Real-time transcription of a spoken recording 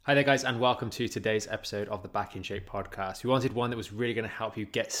Hi there, guys, and welcome to today's episode of the Back in Shape podcast. We wanted one that was really going to help you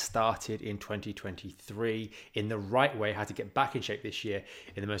get started in 2023 in the right way, how to get back in shape this year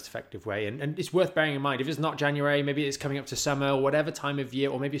in the most effective way. And it's worth bearing in mind, if it's not January, maybe it's coming up to summer or whatever time of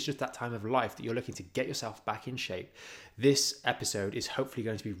year, or maybe it's just that time of life that you're looking to get yourself back in shape. This episode is hopefully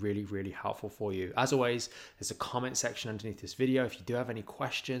going to be really, really helpful for you. As always, there's a comment section underneath this video. If you do have any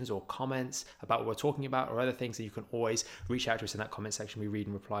questions or comments about what we're talking about or other things, that you can always reach out to us in that comment section. We read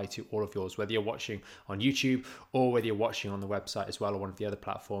and reply to all of yours, whether you're watching on YouTube or whether you're watching on the website as well or one of the other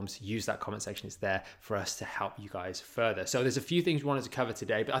platforms. Use that comment section. It's there for us to help you guys further. So there's a few things we wanted to cover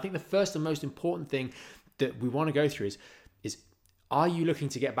today, but I think the first and most important thing that we want to go through is are you looking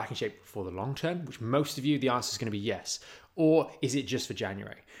to get back in shape for the long term? Which most of you, the answer is going to be yes. Or is it just for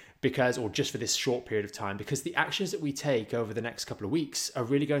January? Or just for this short period of time? Because the actions that we take over the next couple of weeks are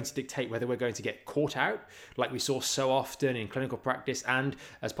really going to dictate whether we're going to get caught out, like we saw so often in clinical practice. And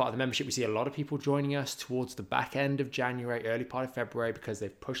as part of the membership, we see a lot of people joining us towards the back end of January, early part of February, because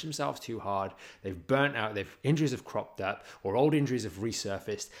they've pushed themselves too hard, they've burnt out, injuries have cropped up, or old injuries have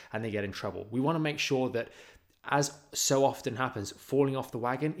resurfaced, and they get in trouble. We want to make sure that, as so often happens, falling off the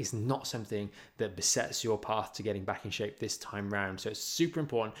wagon is not something that besets your path to getting back in shape this time round. So it's super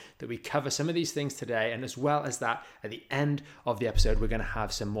important that we cover some of these things today. And as well as that, at the end of the episode, we're going to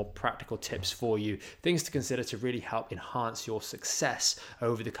have some more practical tips for you, things to consider to really help enhance your success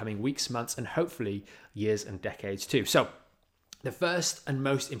over the coming weeks, months, and hopefully years and decades too. So the first and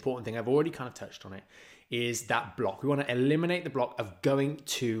most important thing, I've already kind of touched on it, is that block. We want to eliminate the block of going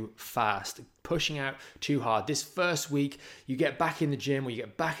too fast, pushing out too hard. This first week, you get back in the gym or you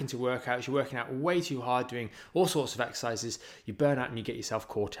get back into workouts, you're working out way too hard, doing all sorts of exercises, you burn out and you get yourself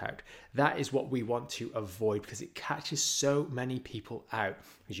caught out. That is what we want to avoid because it catches so many people out.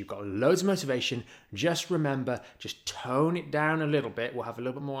 Because you've got loads of motivation, just remember, just tone it down a little bit. We'll have a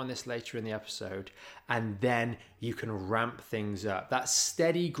little bit more on this later in the episode. And then you can ramp things up. That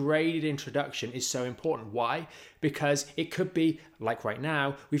steady graded introduction is so important. Why? Because it could be, like right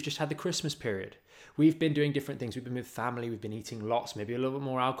now, we've just had the Christmas period. We've been doing different things. We've been with family. We've been eating lots, maybe a little bit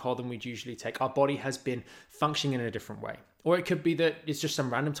more alcohol than we'd usually take. Our body has been functioning in a different way. Or it could be that it's just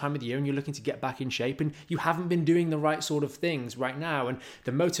some random time of the year and you're looking to get back in shape and you haven't been doing the right sort of things right now. And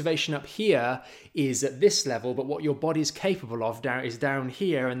the motivation up here is at this level, but what your body is capable of is down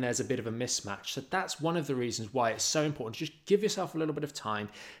here, and there's a bit of a mismatch. So that's one of the reasons why it's so important. Just give yourself a little bit of time.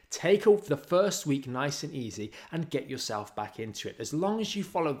 Take off the first week nice and easy and get yourself back into it. As long as you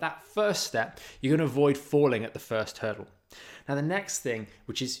follow that first step, you're going to avoid falling at the first hurdle. Now, the next thing,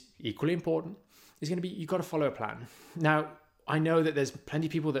 which is equally important, is going to be you've got to follow a plan. Now, I know that there's plenty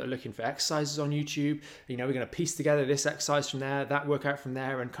of people that are looking for exercises on YouTube. We're going to piece together this exercise from there, that workout from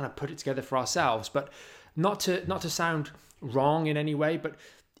there, and kind of put it together for ourselves. But not to sound wrong in any way, but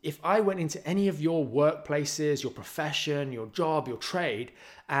if I went into any of your workplaces, your profession, your job, your trade,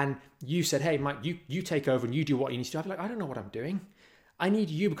 and you said, hey, Mike, you take over and you do what you need to do, I'd be like, I don't know what I'm doing. I need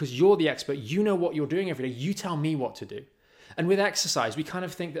you because you're the expert. You know what you're doing every day. You tell me what to do. And with exercise, we kind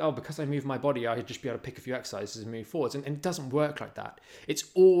of think that, because I move my body, I'd just be able to pick a few exercises and move forwards. And it doesn't work like that. It's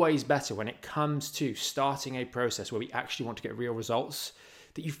always better when it comes to starting a process where we actually want to get real results,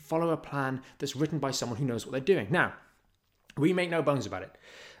 that you follow a plan that's written by someone who knows what they're doing. Now, we make no bones about it.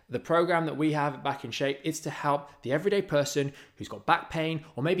 The program that we have at Back in Shape, it's to help the everyday person who's got back pain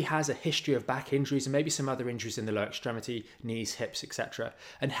or maybe has a history of back injuries and maybe some other injuries in the lower extremity, knees, hips, etc.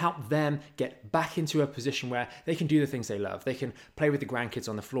 and help them get back into a position where they can do the things they love. They can play with the grandkids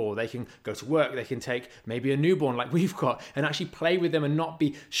on the floor. They can go to work. They can take maybe a newborn like we've got and actually play with them and not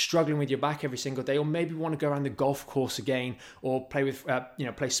be struggling with your back every single day, or maybe want to go around the golf course again or play with,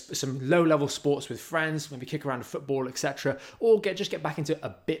 play some low-level sports with friends, maybe kick around a football, etc. or just get back into a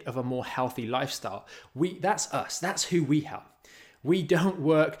bit of a more healthy lifestyle. That's us. That's who we help. We don't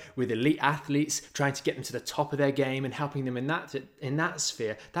work with elite athletes trying to get them to the top of their game and helping them in that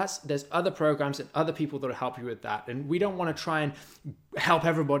sphere. There's other programs and other people that will help you with that. And we don't want to try and help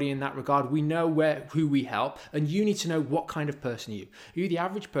everybody in that regard. We know who we help, and you need to know what kind of person you. Are you the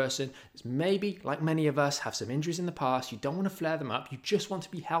average person that's maybe, like many of us, have some injuries in the past? You don't want to flare them up. You just want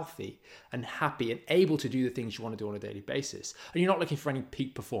to be healthy and happy and able to do the things you want to do on a daily basis. And you're not looking for any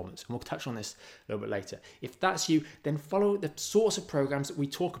peak performance. And we'll touch on this a little bit later. If that's you, then follow the sorts of programs that we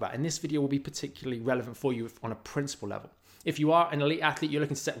talk about. And this video will be particularly relevant for you on a principle level. If you are an elite athlete, you're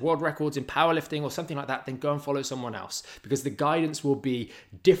looking to set world records in powerlifting or something like that, then go and follow someone else, because the guidance will be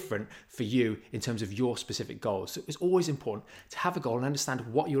different for you in terms of your specific goals. So it's always important to have a goal and understand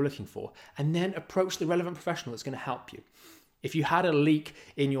what you're looking for, and then approach the relevant professional that's going to help you. If you had a leak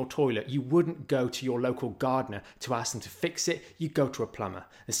in your toilet, you wouldn't go to your local gardener to ask them to fix it. You'd go to a plumber.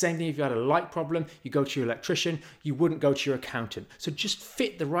 The same thing if you had a light problem, you go to your electrician. You wouldn't go to your accountant. So just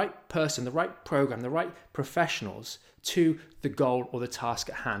fit the right person, the right program, the right professionals to the goal or the task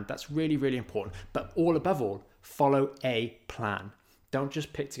at hand. That's really, really important. But all above all, follow a plan. Don't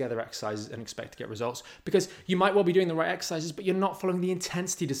just pick together exercises and expect to get results, because you might well be doing the right exercises, but you're not following the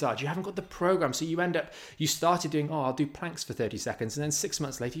intensity desired. You haven't got the program. So you started doing, I'll do planks for 30 seconds. And then 6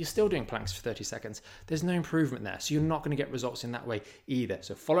 months later, you're still doing planks for 30 seconds. There's no improvement there. So you're not going to get results in that way either.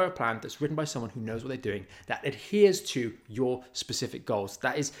 So follow a plan that's written by someone who knows what they're doing, that adheres to your specific goals.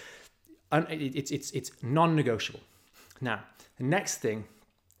 That is, it's non-negotiable. Now, the next thing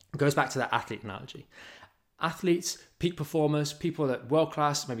goes back to that athlete analogy. Athletes, peak performers, people that world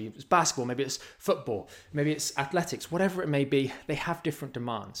class, maybe it's basketball, maybe it's football, maybe it's athletics, whatever it may be, they have different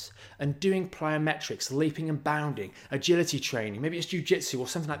demands. And doing plyometrics, leaping and bounding, agility training, maybe it's jiu-jitsu or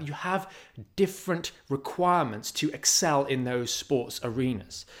something like that, you have different requirements to excel in those sports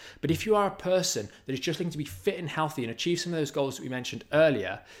arenas. But if you are a person that is just looking to be fit and healthy and achieve some of those goals that we mentioned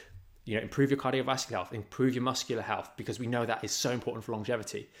earlier, improve your cardiovascular health, improve your muscular health, because we know that is so important for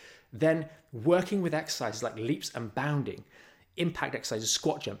longevity, then working with exercises like leaps and bounding, impact exercises,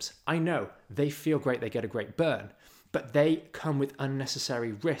 squat jumps, I know they feel great, they get a great burn, but they come with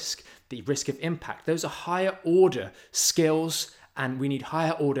unnecessary risk, the risk of impact. Those are higher order skills, and we need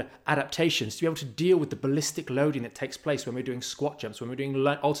higher order adaptations to be able to deal with the ballistic loading that takes place when we're doing squat jumps, when we're doing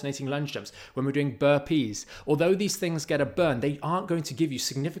alternating lunge jumps, when we're doing burpees. Although these things get a burn, they aren't going to give you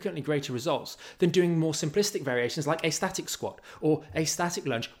significantly greater results than doing more simplistic variations like a static squat or a static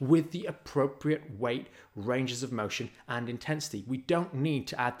lunge with the appropriate weight, ranges of motion, and intensity. We don't need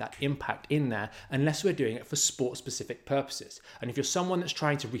to add that impact in there unless we're doing it for sport-specific purposes. And if you're someone that's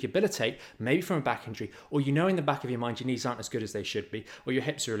trying to rehabilitate, maybe from a back injury, or in the back of your mind your knees aren't as good as they should be, or your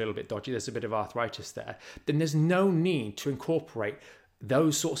hips are a little bit dodgy, there's a bit of arthritis there, then there's no need to incorporate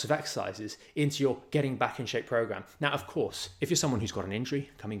those sorts of exercises into your getting back in shape program. Now, of course, if you're someone who's got an injury,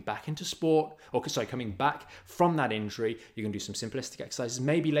 coming back from that injury, you can do some simplistic exercises.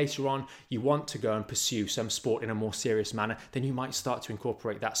 Maybe later on you want to go and pursue some sport in a more serious manner, then you might start to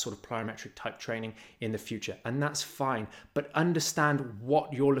incorporate that sort of plyometric type training in the future, and that's fine. But understand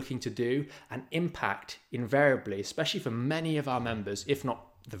what you're looking to do, and impact invariably, especially for many of our members, if not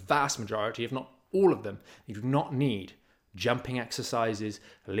the vast majority, if not all of them, you do not need jumping exercises,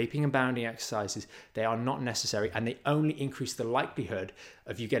 leaping and bounding exercises. They are not necessary, and they only increase the likelihood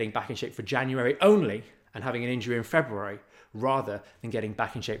of you getting back in shape for January only and having an injury in February, rather than getting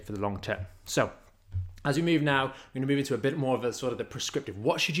back in shape for the long term. So as we move now, we're going to move into a bit more of a sort of the prescriptive.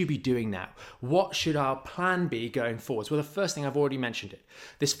 What should you be doing now? What should our plan be going forwards? Well, the first thing, I've already mentioned it.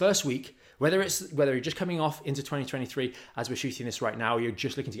 This first week, whether you're just coming off into 2023 as we're shooting this right now, or you're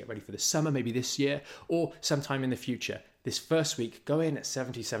just looking to get ready for the summer, maybe this year, or sometime in the future, this first week, go in at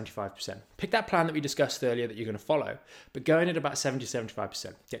 70-75%. Pick that plan that we discussed earlier that you're going to follow, but go in at about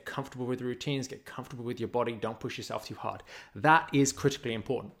 70-75%. Get comfortable with the routines, get comfortable with your body, don't push yourself too hard. That is critically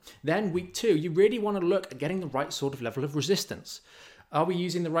important. Then week 2, you really want to look at getting the right sort of level of resistance. Are we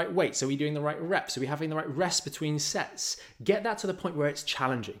using the right weights? Are we doing the right reps? Are we having the right rest between sets? Get that to the point where it's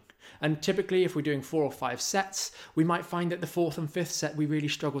challenging. And typically, if we're doing 4 or 5 sets, we might find that the 4th and 5th set, we really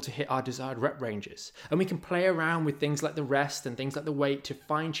struggle to hit our desired rep ranges. And we can play around with things like the rest and things like the weight to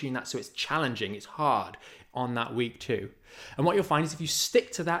fine tune that so it's challenging, it's hard on that week 2. And what you'll find is if you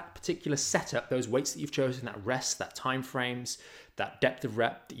stick to that particular setup, those weights that you've chosen, that rest, that time frames, that depth of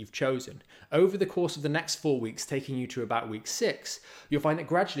rep that you've chosen, over the course of the next 4 weeks, taking you to about week 6, you'll find that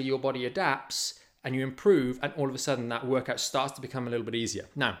gradually your body adapts and you improve, and all of a sudden that workout starts to become a little bit easier.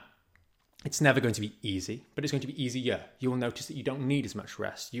 Now, it's never going to be easy, but it's going to be easier. You'll notice that you don't need as much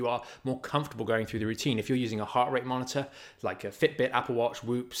rest. You are more comfortable going through the routine. If you're using a heart rate monitor, like a Fitbit, Apple Watch,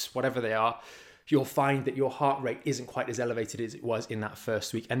 Whoops, whatever they are, you'll find that your heart rate isn't quite as elevated as it was in that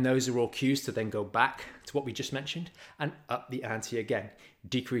first week. And those are all cues to then go back to what we just mentioned and up the ante again.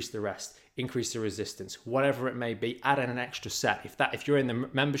 Decrease the rest, increase the resistance, whatever it may be, add in an extra set. If you're in the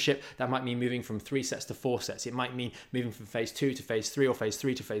membership, that might mean moving from 3 sets to 4 sets. It might mean moving from phase 2 to phase 3 or phase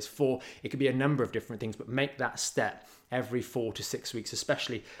 3 to phase 4. It could be a number of different things, but make that step every 4 to 6 weeks,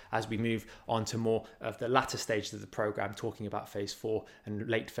 especially as we move on to more of the latter stages of the program, talking about phase 4 and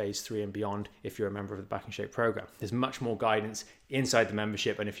late phase 3 and beyond if you're a member of the Back in Shape program. There's much more guidance inside the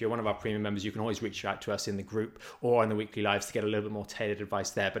membership, and if you're one of our premium members, you can always reach out to us in the group or on the weekly lives to get a little bit more tailored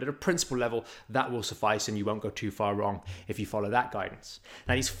advice there. But at a principle level, that will suffice, and you won't go too far wrong if you follow that guidance.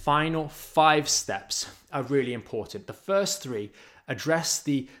 Now, these final 5 steps are really important. The first 3 Address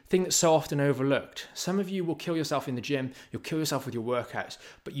the thing that's so often overlooked. Some of you will kill yourself in the gym, you'll kill yourself with your workouts,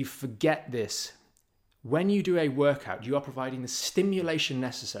 but you forget this. When you do a workout, you are providing the stimulation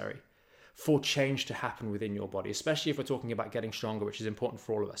necessary for change to happen within your body, especially if we're talking about getting stronger, which is important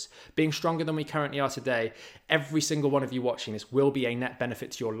for all of us. Being stronger than we currently are today, every single one of you watching this will be a net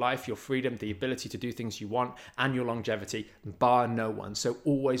benefit to your life, your freedom, the ability to do things you want, and your longevity, bar no one. So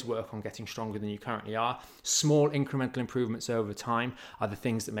always work on getting stronger than you currently are. Small incremental improvements over time are the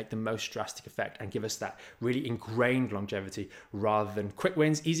things that make the most drastic effect and give us that really ingrained longevity rather than quick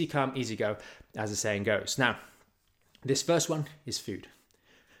wins, easy come, easy go, as the saying goes. Now, this first one is food.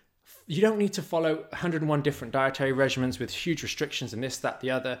 You don't need to follow 101 different dietary regimens with huge restrictions and this, that,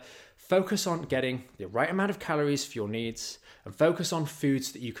 the other. Focus on getting the right amount of calories for your needs and focus on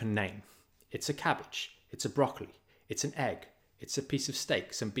foods that you can name. It's a cabbage, it's a broccoli, it's an egg, it's a piece of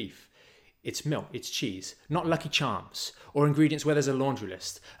steak, some beef, it's milk, it's cheese, not Lucky Charms or ingredients where there's a laundry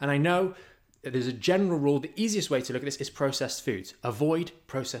list. And I know that there's a general rule, the easiest way to look at this is processed foods. Avoid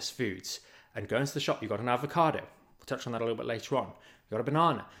processed foods. And go into the shop, you've got an avocado. We'll touch on that a little bit later on. You've got a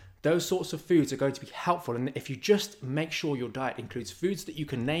banana. Those sorts of foods are going to be helpful. And if you just make sure your diet includes foods that you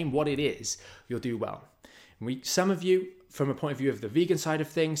can name what it is, you'll do well. Some of you, from a point of view of the vegan side of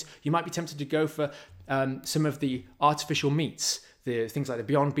things, you might be tempted to go for some of the artificial meats, the things like the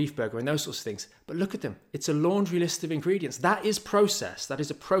Beyond Beef Burger and those sorts of things. But look at them. It's a laundry list of ingredients. That is processed. That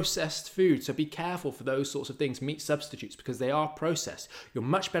is a processed food. So be careful for those sorts of things, meat substitutes, because they are processed. You're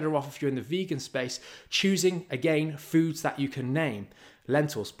much better off if you're in the vegan space, choosing, again, foods that you can name.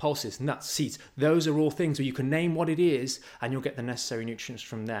 Lentils, pulses, nuts, seeds, those are all things where you can name what it is and you'll get the necessary nutrients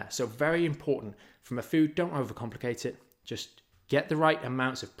from there. So very important from a food, don't overcomplicate it. Just get the right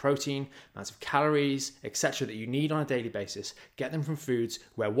amounts of protein, amounts of calories, etc. that you need on a daily basis. Get them from foods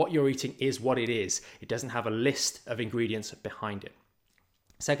where what you're eating is what it is. It doesn't have a list of ingredients behind it.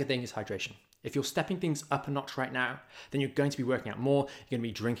 Second thing is hydration. If you're stepping things up a notch right now, then you're going to be working out more, you're going to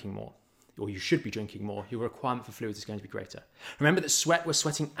be drinking more. Or you should be drinking more, your requirement for fluids is going to be greater. Remember that we're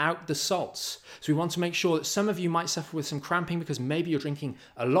sweating out the salts. So we want to make sure that some of you might suffer with some cramping because maybe you're drinking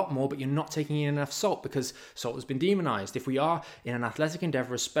a lot more, but you're not taking in enough salt because salt has been demonized. If we are in an athletic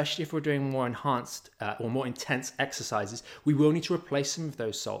endeavor, especially if we're doing more enhanced or more intense exercises, we will need to replace some of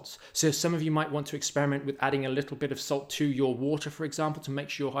those salts. So some of you might want to experiment with adding a little bit of salt to your water, for example, to make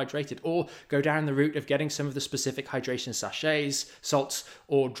sure you're hydrated, or go down the route of getting some of the specific hydration sachets, salts,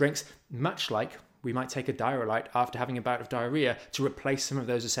 or drinks. Much like we might take a Diarrhelite after having a bout of diarrhea to replace some of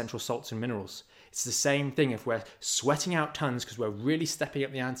those essential salts and minerals. It's the same thing if we're sweating out tons because we're really stepping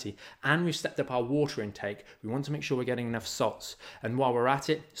up the ante and we've stepped up our water intake. We want to make sure we're getting enough salts. And while we're at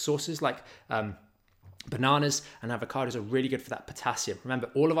it, sources like bananas and avocados are really good for that potassium. Remember,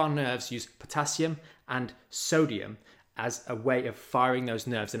 all of our nerves use potassium and sodium as a way of firing those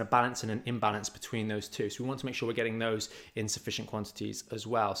nerves in a balance and an imbalance between those two. So we want to make sure we're getting those in sufficient quantities as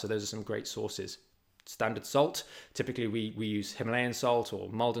well. So those are some great sources. Standard salt, typically we use Himalayan salt or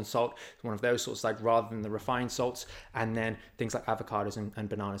Maldon salt, one of those sorts, like rather than the refined salts. And then things like avocados and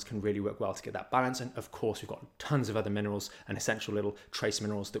bananas can really work well to get that balance. And of course, we've got tons of other minerals and essential little trace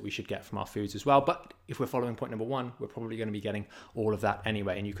minerals that we should get from our foods as well. But if we're following point number one, we're probably going to be getting all of that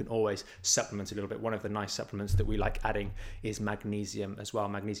anyway. And you can always supplement a little bit. One of the nice supplements that we like adding is magnesium as well.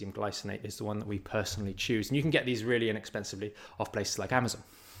 Magnesium glycinate is the one that we personally choose. And you can get these really inexpensively off places like Amazon.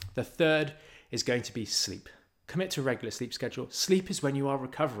 The third is going to be sleep. Commit to a regular sleep schedule. Sleep is when you are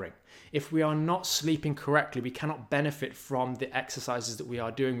recovering. If we are not sleeping correctly, we cannot benefit from the exercises that we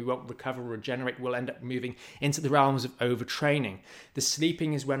are doing. We won't recover, regenerate. We'll end up moving into the realms of overtraining. The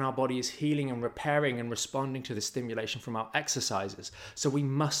sleeping is when our body is healing and repairing and responding to the stimulation from our exercises. So we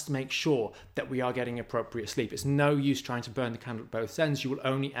must make sure that we are getting appropriate sleep. It's no use trying to burn the candle at both ends. You will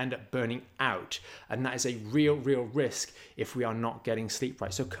only end up burning out. And that is a real risk if we are not getting sleep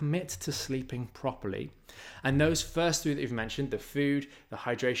right. So commit to sleeping properly. And those first three that you've mentioned, the food, the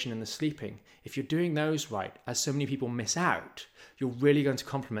hydration, and the sleeping, if you're doing those right, as so many people miss out, you're really going to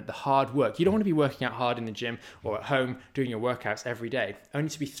complement the hard work. You don't want to be working out hard in the gym or at home doing your workouts every day, only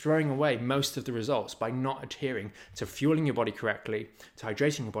to be throwing away most of the results by not adhering to fueling your body correctly, to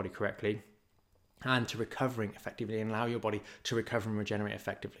hydrating your body correctly, and to recovering effectively and allow your body to recover and regenerate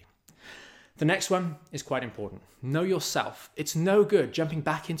effectively. The next one is quite important. Know yourself. It's no good jumping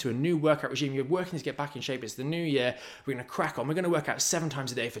back into a new workout regime. You're working to get back in shape. It's the new year. We're going to crack on. We're going to work out 7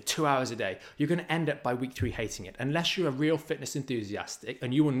 times a day for 2 hours a day. You're going to end up by week 3 hating it. Unless you're a real fitness enthusiastic,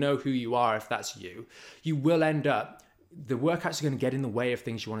 and you will know who you are if that's you, you will end up, the workouts are going to get in the way of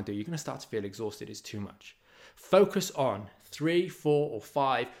things you want to do. You're going to start to feel exhausted. It's too much. Focus on 3, 4, or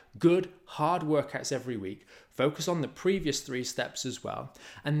 5 good hard workouts every week. Focus on the previous 3 steps as well.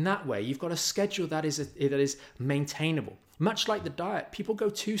 And that way you've got a schedule that is maintainable. Much like the diet, people go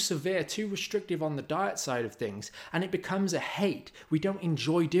too severe, too restrictive on the diet side of things, and it becomes a hate. We don't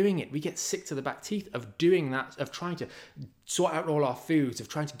enjoy doing it. We get sick to the back teeth of doing that, of trying to sort out all our foods, of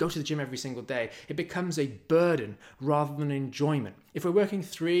trying to go to the gym every single day. It becomes a burden rather than enjoyment. If we're working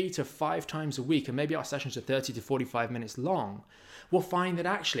 3 to 5 times a week, and maybe our sessions are 30 to 45 minutes long, we'll find that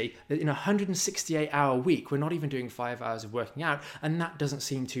actually in a 168-hour week, we're not even doing 5 hours of working out, and that doesn't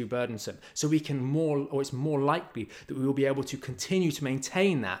seem too burdensome. So it's more likely that we will be able to continue to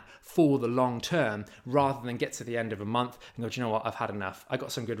maintain that for the long term, rather than get to the end of a month and go, do you know what, I've had enough. I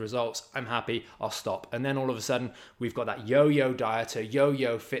got some good results, I'm happy, I'll stop. And then all of a sudden, we've got that yo-yo dieter,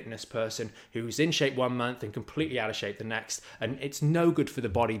 yo-yo fitness person who's in shape one month and completely out of shape the next. And it's no good for the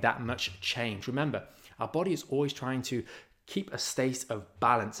body, that much change. Remember, our body is always trying to keep a state of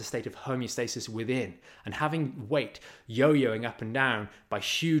balance, a state of homeostasis within. And having weight yo-yoing up and down by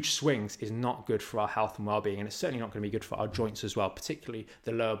huge swings is not good for our health and well-being. And it's certainly not going to be good for our joints as well, particularly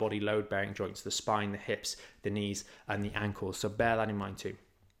the lower body load-bearing joints, the spine, the hips, the knees, and the ankles. So bear that in mind too.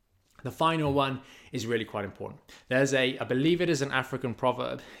 The final one is really quite important. There's I believe it is an African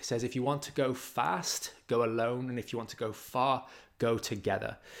proverb. It says, if you want to go fast, go alone. And if you want to go far, go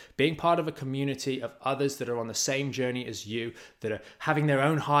together. Being part of a community of others that are on the same journey as you, that are having their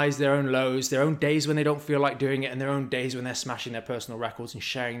own highs, their own lows, their own days when they don't feel like doing it, and their own days when they're smashing their personal records, and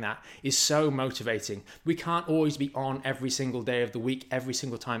sharing that is so motivating. We can't always be on every single day of the week, every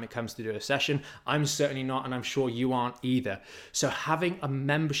single time it comes to do a session. I'm certainly not, and I'm sure you aren't either. So having a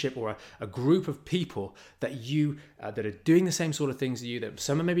membership or a group of people that that are doing the same sort of things as you, that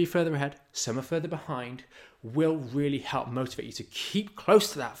some are maybe further ahead, some are further behind, will really help motivate you to keep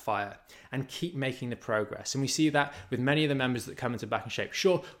close to that fire and keep making the progress. And we see that with many of the members that come into Back in Shape.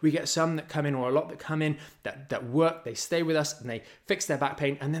 Sure, we get some that come in, or a lot that come in that work, they stay with us and they fix their back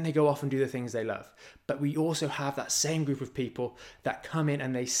pain, and then they go off and do the things they love. But we also have that same group of people that come in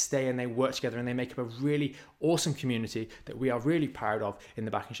and they stay and they work together, and they make up a really awesome community that we are really proud of in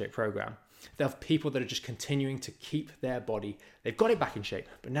the Back in Shape program. They have people that are just continuing to keep their body. They've got it back in shape,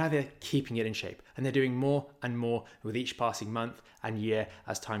 but now they're keeping it in shape, and they're doing more and more with each passing month and year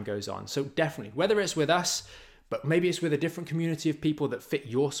as time goes on. So definitely, whether it's with us, but maybe it's with a different community of people that fit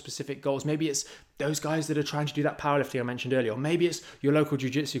your specific goals. Maybe it's those guys that are trying to do that powerlifting I mentioned earlier, or maybe it's your local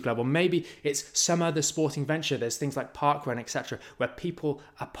jiu-jitsu club, or maybe it's some other sporting venture. There's things like parkrun, etc., where people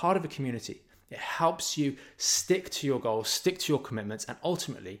are part of a community. It helps you stick to your goals, stick to your commitments, and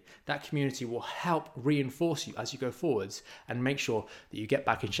ultimately that community will help reinforce you as you go forwards and make sure that you get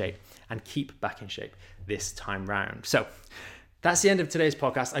back in shape and keep back in shape this time round. So that's the end of today's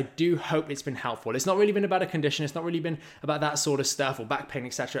podcast. I do hope it's been helpful. It's not really been about a condition. It's not really been about that sort of stuff or back pain,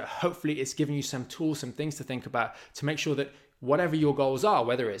 etc. Hopefully it's given you some tools, some things to think about to make sure that whatever your goals are,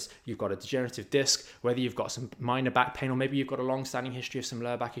 whether it's you've got a degenerative disc, whether you've got some minor back pain, or maybe you've got a long-standing history of some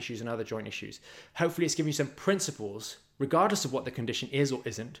lower back issues and other joint issues. Hopefully it's giving you some principles, regardless of what the condition is or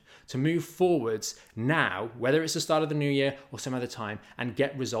isn't, to move forwards now, whether it's the start of the new year or some other time, and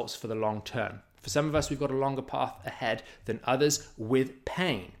get results for the long term. For some of us, we've got a longer path ahead than others with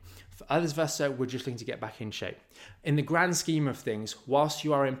pain. For others of us, we're just looking to get back in shape. In the grand scheme of things, whilst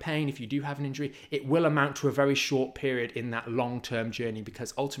you are in pain, if you do have an injury, it will amount to a very short period in that long-term journey,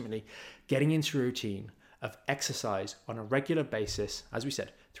 because ultimately getting into a routine of exercise on a regular basis, as we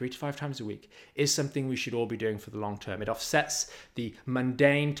said, 3 to 5 times a week, is something we should all be doing for the long term. It offsets the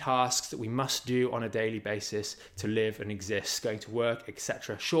mundane tasks that we must do on a daily basis to live and exist, going to work,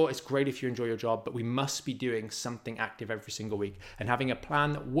 etc. Sure, it's great if you enjoy your job, but we must be doing something active every single week. And having a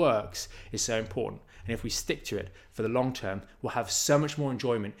plan that works is so important. And if we stick to it for the long term, we'll have so much more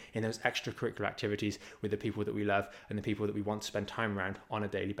enjoyment in those extracurricular activities with the people that we love and the people that we want to spend time around on a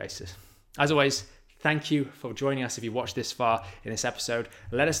daily basis. As always, thank you for joining us. If you watched this far in this episode,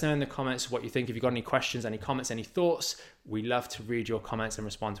 let us know in the comments what you think. If you've got any questions, any comments, any thoughts, we love to read your comments and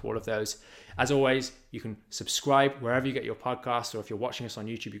respond to all of those. As always, you can subscribe wherever you get your podcasts, or if you're watching us on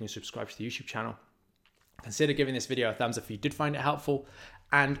YouTube, you can subscribe to the YouTube channel. Consider giving this video a thumbs up if you did find it helpful.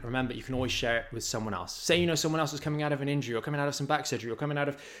 And remember, you can always share it with someone else. Say you know someone else is coming out of an injury, or coming out of some back surgery, or coming out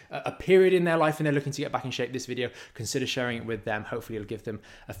of a period in their life and they're looking to get back in shape. This video, consider sharing it with them. Hopefully it'll give them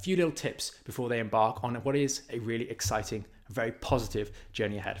a few little tips before they embark on what is a really exciting, very positive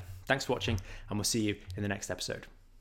journey ahead. Thanks for watching, and we'll see you in the next episode.